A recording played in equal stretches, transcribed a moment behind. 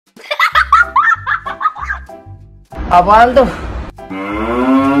Apaan tuh?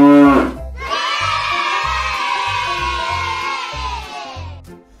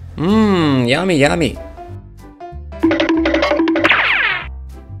 Yummy, yummy.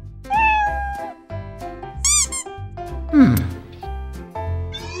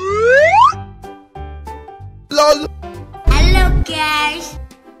 LOL. Hello guys.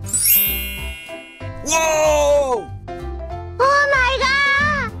 Whoa! Oh my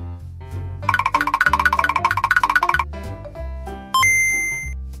god.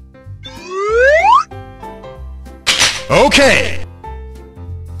 Okay.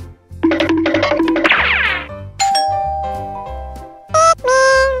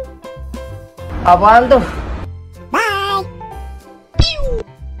 Apaan tuh? Bye.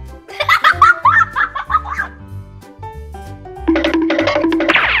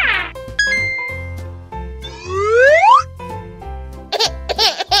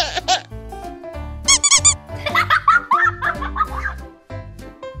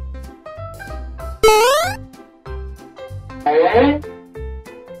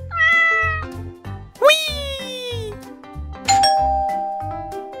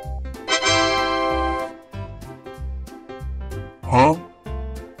 Huh?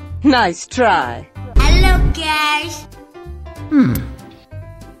 Nice try. Hello guys.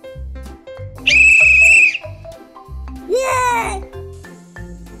 Yeah.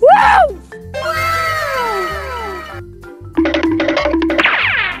 Woo!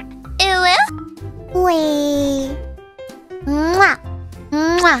 Wee. Mwah.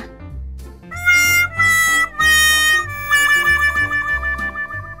 Mwah.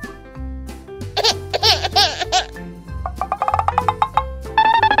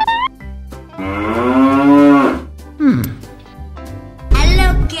 Hello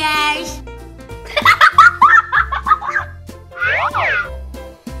guys.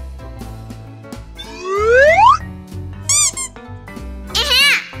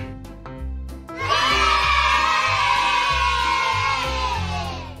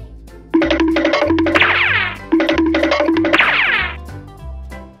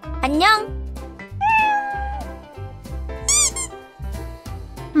 안녕.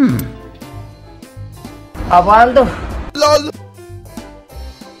 Apaan tuh? LOL.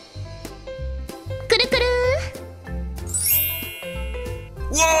 꾸르꾸르.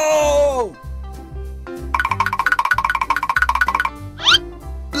 Whoa!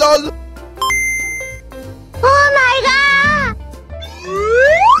 LOL. Oh my god.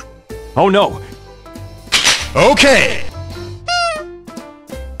 Oh no. Okay.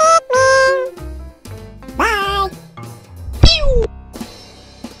 Bye.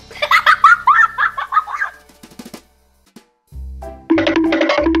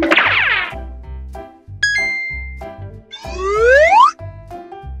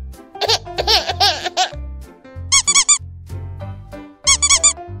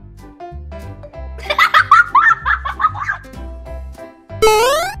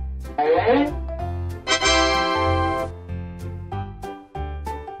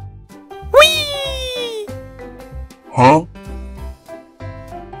 Huh?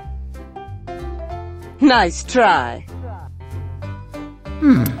 Nice try.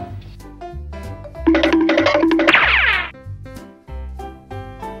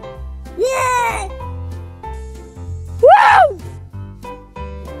 Yeah. Woo!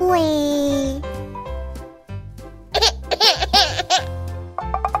 Wee.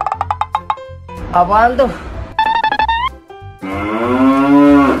 Apaan tuh?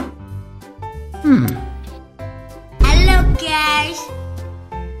 Hello guys.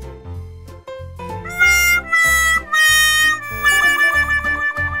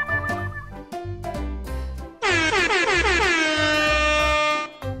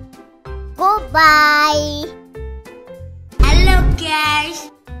 Goodbye. Hello guys.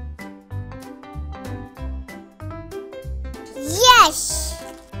 Yes.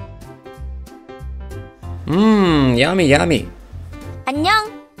 Yummy, yummy. 안녕.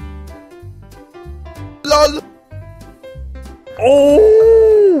 LOL.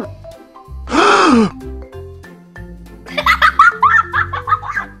 Oh!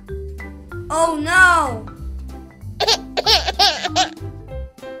 Oh no.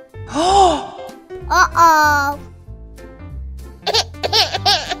 Uh-oh.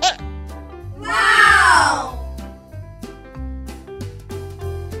 Wow.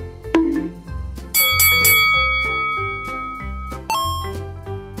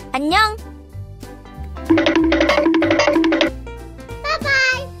 안녕.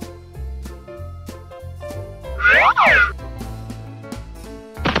 Bye-bye.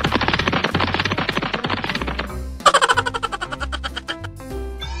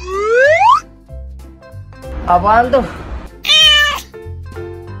 Apaan tuh?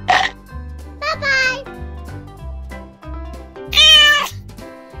 Bye-bye.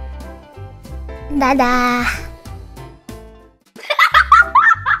 Dadah.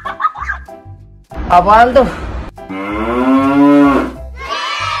 Apaan tuh?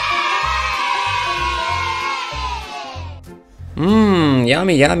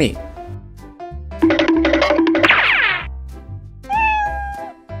 Yummy, yummy.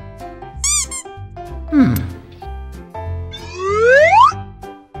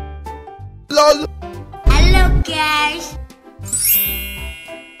 LOL. Hello, guys.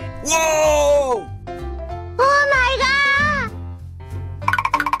 Whoa! Oh my god.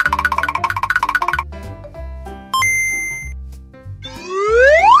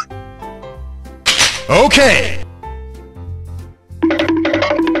 Okay.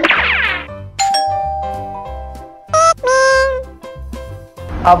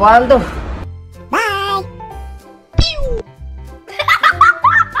 Apaan tuh? Bye.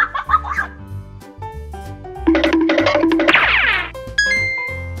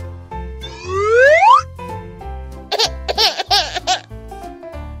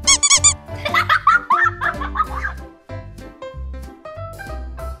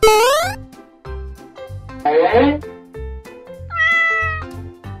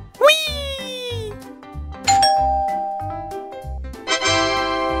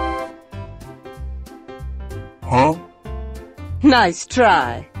 Huh? Nice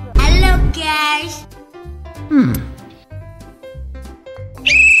try. Hello, guys.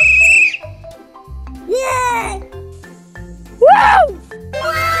 Yay! Wow!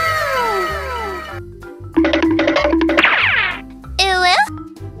 Ew.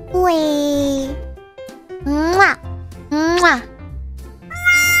 Wee. Mwah. Mwah.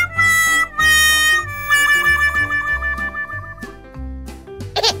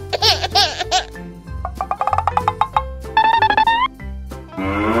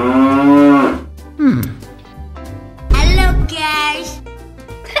 Hello, guys.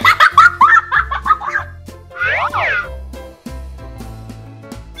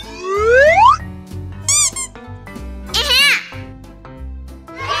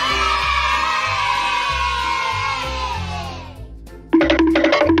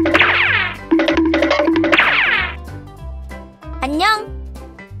 안녕.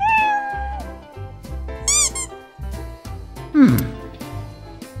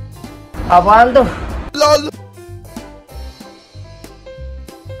 Apaan tuh? LOL.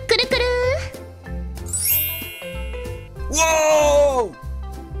 꾸르꾸르. Whoa!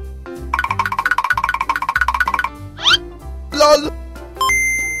 LOL.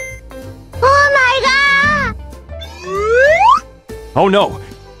 Oh my god. Oh no.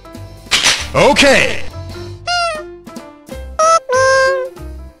 Okay.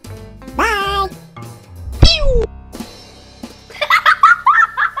 Bye.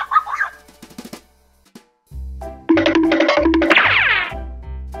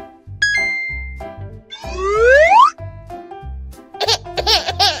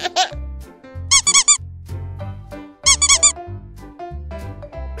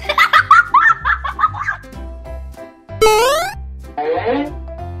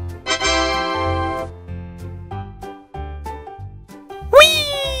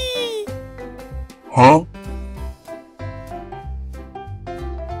 Huh?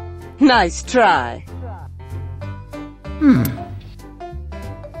 Nice try.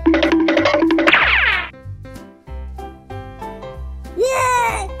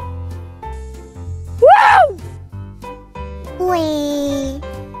 Yay! Woo! Wee.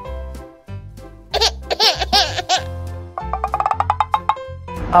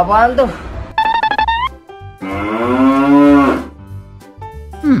 Apaan tuh?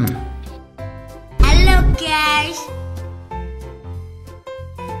 Hello, guys.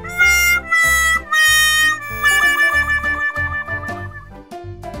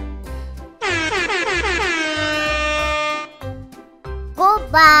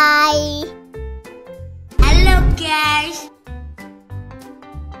 Goodbye. Hello, guys.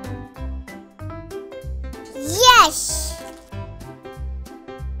 Yes.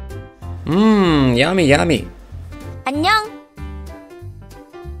 Yummy, yummy. 안녕.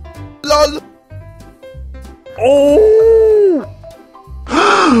 LOL.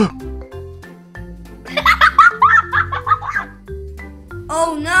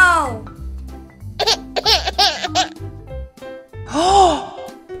 Oh no.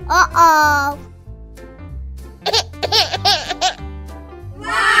 Uh-oh.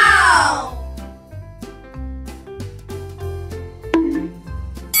 Wow.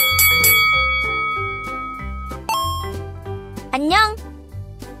 안녕.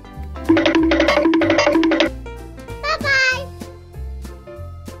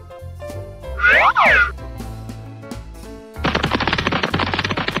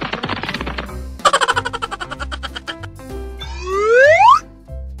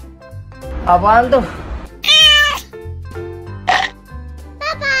 Apaan tuh?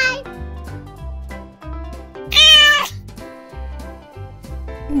 Bye-bye.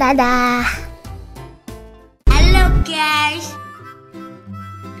 Dadah. Halo guys.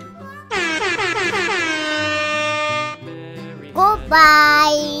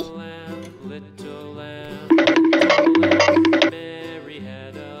 Goodbye.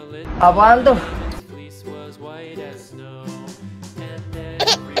 Apaan tuh?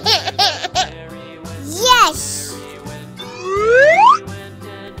 Yes.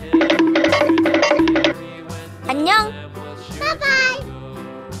 안녕. Bye bye.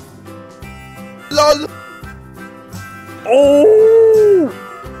 LOL. Oh.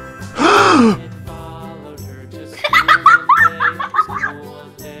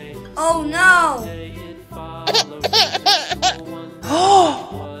 Oh no.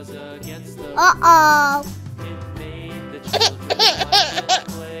 Uh-oh.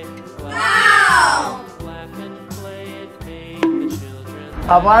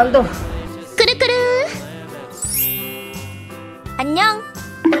 Apaan tuh? 꾸르꾸르. 안녕.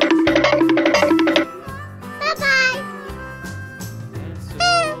 바이바이.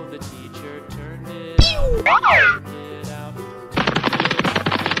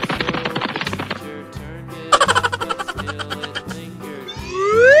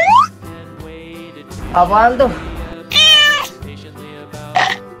 Apaan tuh?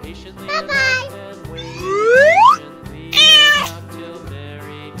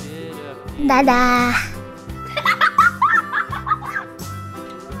 Dadah.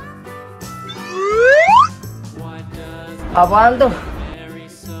 Apaan tuh?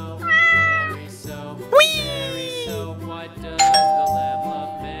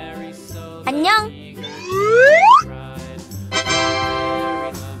 안녕.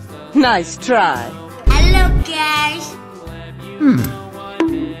 Nice try. Hello guys.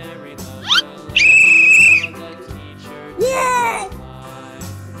 Yeah.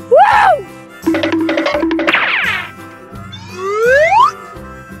 Woo!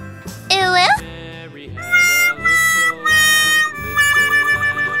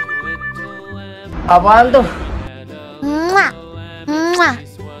 Apaan tuh? Mwah. Mwah.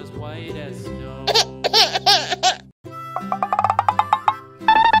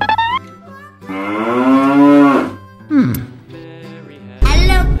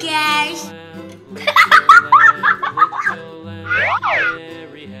 Hello guys.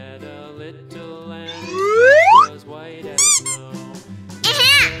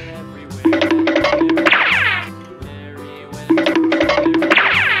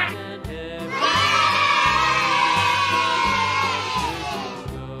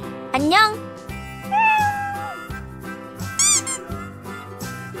 안녕.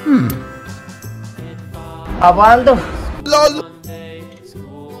 Apaan tuh? LOL.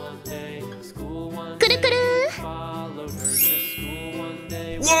 꾸르꾸르.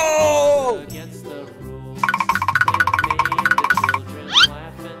 Whoa.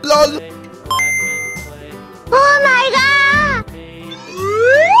 LOL. Oh my god.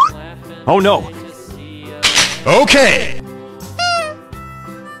 Oh no. Okay.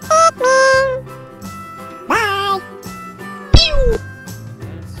 Bye.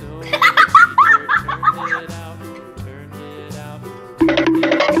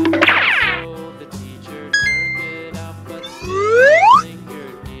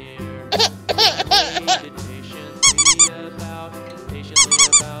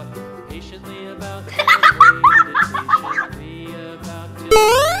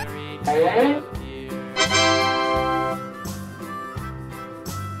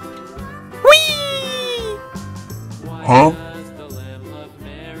 Huh?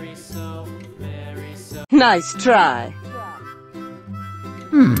 Nice try.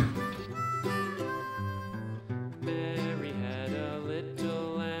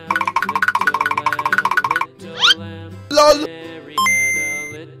 LOL.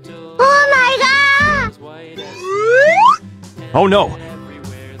 Oh my god. Oh no.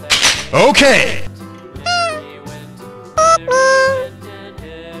 Okay.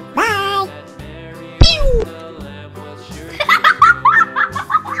 Bye.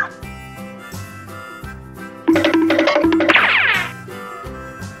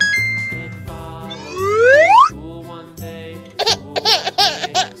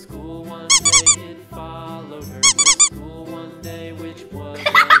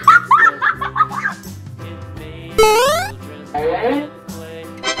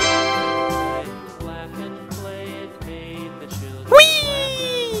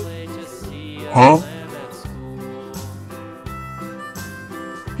 Huh?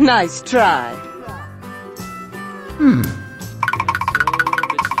 Nice try.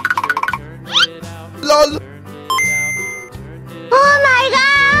 LOL. Oh my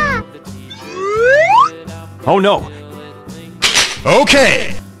god! Oh no.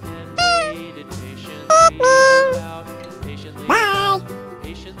 Okay.